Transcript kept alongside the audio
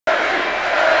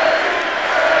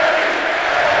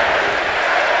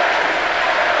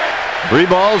3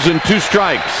 balls and 2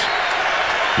 strikes.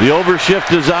 The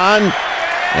overshift is on,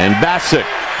 and Bassick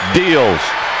deals.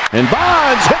 And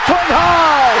Bonds hits one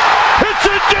high. Hits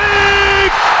it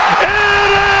deep. It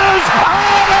is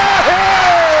out of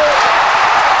here.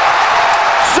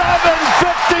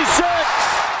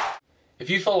 7:56. If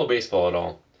you follow baseball at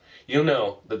all, you'll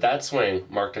know that swing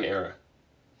marked an era.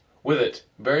 With it,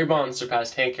 Barry Bonds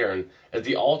surpassed Hank Aaron as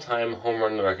the all-time home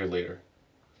run record leader.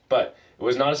 But it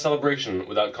was not a celebration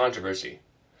without controversy,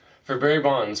 for Barry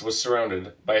Bonds was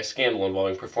surrounded by a scandal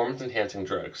involving performance-enhancing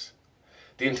drugs.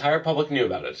 The entire public knew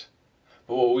about it,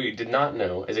 but what we did not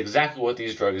know is exactly what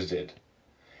these drugs did.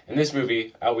 In this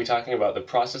movie, I will be talking about the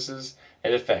processes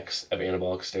and effects of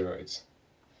anabolic steroids.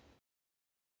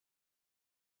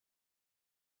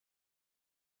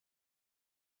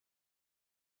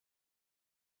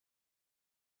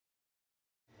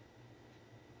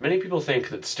 Many people think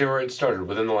that steroids started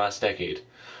within the last decade,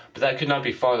 but that could not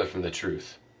be farther from the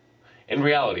truth. In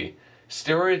reality,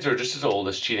 steroids are just as old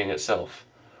as cheating itself,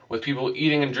 with people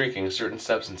eating and drinking certain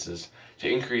substances to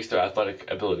increase their athletic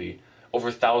ability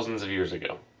over thousands of years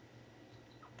ago.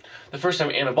 The first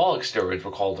time anabolic steroids were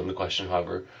called into question,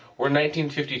 however, were in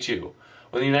 1952,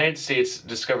 when the United States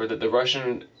discovered that the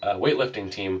Russian weightlifting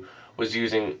team was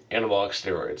using anabolic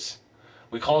steroids.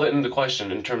 We called it into question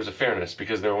in terms of fairness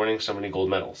because they were winning so many gold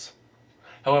medals.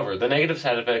 However, the negative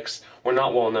side effects were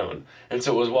not well known, and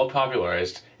so it was well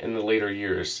popularized in the later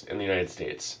years in the United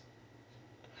States.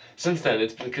 Since then,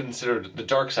 it's been considered the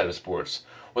dark side of sports,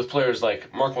 with players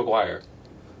like Mark McGwire.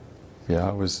 Yeah,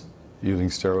 I was using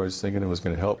steroids thinking it was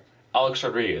going to help. Alex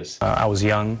Rodriguez. I was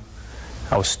young,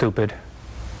 I was stupid,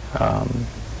 I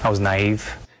was naive.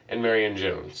 And Marion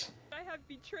Jones. I have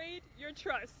betrayed your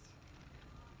trust.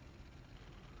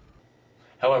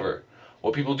 However,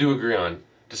 what people do agree on,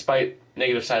 despite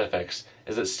negative side effects,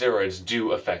 is that steroids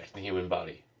do affect the human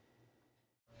body.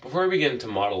 Before I begin to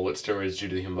model what steroids do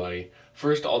to the human body,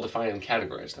 first I'll define and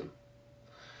categorize them.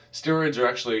 Steroids are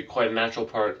actually quite a natural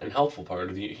part and helpful part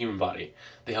of the human body.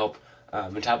 They help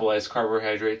metabolize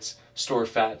carbohydrates, store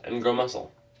fat, and grow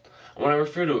muscle. And when I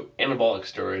refer to anabolic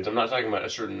steroids, I'm not talking about a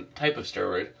certain type of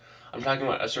steroid, I'm talking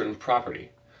about a certain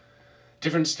property.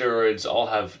 Different steroids all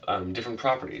have different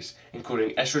properties,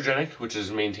 including estrogenic, which is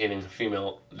maintaining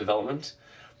female development,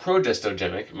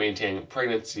 progestogenic, maintaining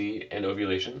pregnancy and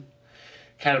ovulation,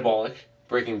 catabolic,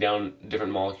 breaking down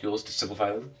different molecules to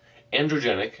simplify them,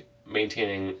 androgenic,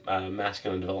 maintaining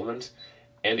masculine development,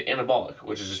 and anabolic,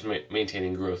 which is just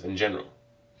maintaining growth in general.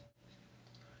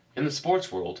 In the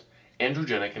sports world,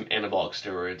 androgenic and anabolic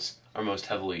steroids are most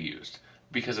heavily used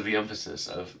because of the emphasis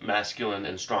of masculine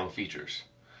and strong features.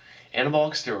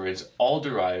 Anabolic steroids all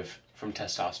derive from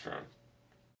testosterone.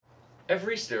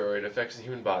 Every steroid affects the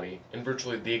human body in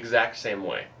virtually the exact same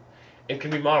way, and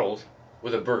can be modeled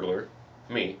with a burglar,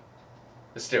 me,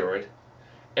 the steroid,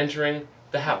 entering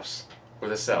the house or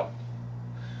the cell.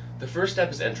 The first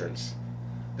step is entrance.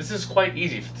 This is quite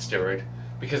easy for the steroid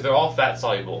because they're all fat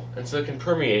soluble, and so it can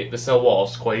permeate the cell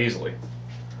walls quite easily,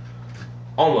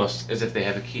 almost as if they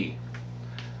have a key.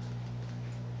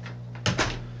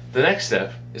 The next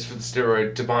step is for the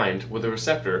steroid to bind with a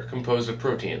receptor composed of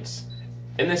proteins,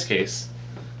 in this case,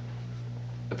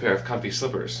 a pair of comfy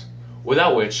slippers,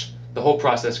 without which the whole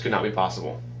process could not be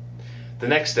possible. The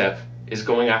next step is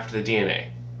going after the DNA,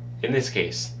 in this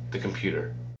case, the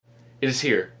computer. It is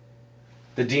here,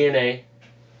 the DNA,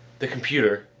 the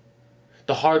computer,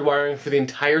 the hardwiring for the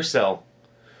entire cell,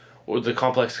 or the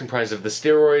complex comprised of the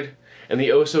steroid and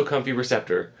the oh-so-comfy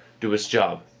receptor, do its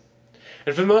job.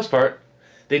 And for the most part,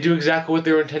 they do exactly what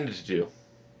they were intended to do.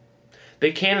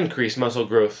 They can increase muscle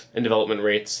growth and development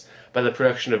rates by the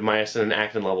production of myosin and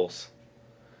actin levels.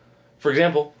 For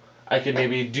example, I could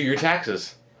maybe do your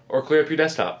taxes or clear up your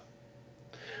desktop.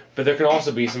 But there can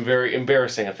also be some very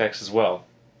embarrassing effects as well,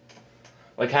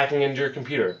 like hacking into your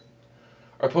computer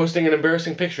or posting an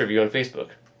embarrassing picture of you on Facebook,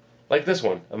 like this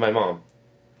one of my mom.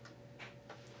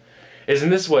 It is in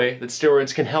this way that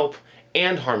steroids can help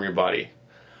and harm your body,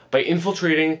 by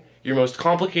infiltrating your most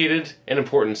complicated and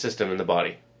important system in the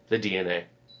body, the DNA.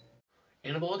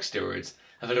 Anabolic steroids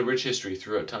have had a rich history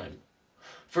throughout time.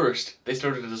 First, they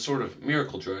started as a sort of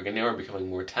miracle drug and now are becoming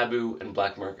more taboo and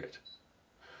black market.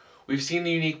 We've seen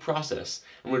the unique process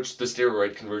in which the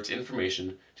steroid converts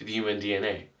information to the human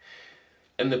DNA,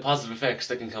 and the positive effects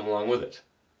that can come along with it,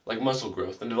 like muscle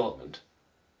growth and development.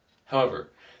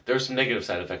 However, there are some negative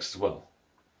side effects as well.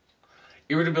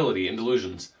 Irritability and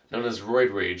delusions, known as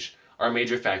roid rage, are a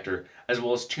major factor, as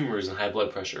well as tumors and high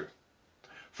blood pressure.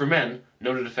 For men,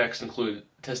 noted effects include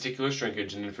testicular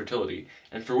shrinkage and infertility,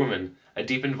 and for women, a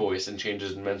deepened voice and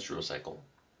changes in menstrual cycle.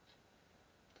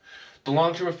 The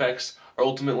long-term effects are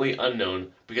ultimately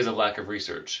unknown because of lack of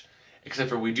research, except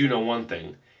for we do know one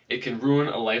thing: it can ruin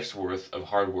a life's worth of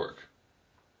hard work.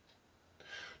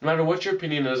 No matter what your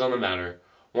opinion is on the matter,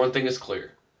 one thing is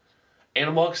clear: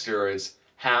 anabolic steroids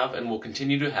have and will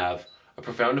continue to have a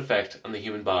profound effect on the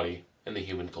human body and the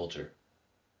human culture.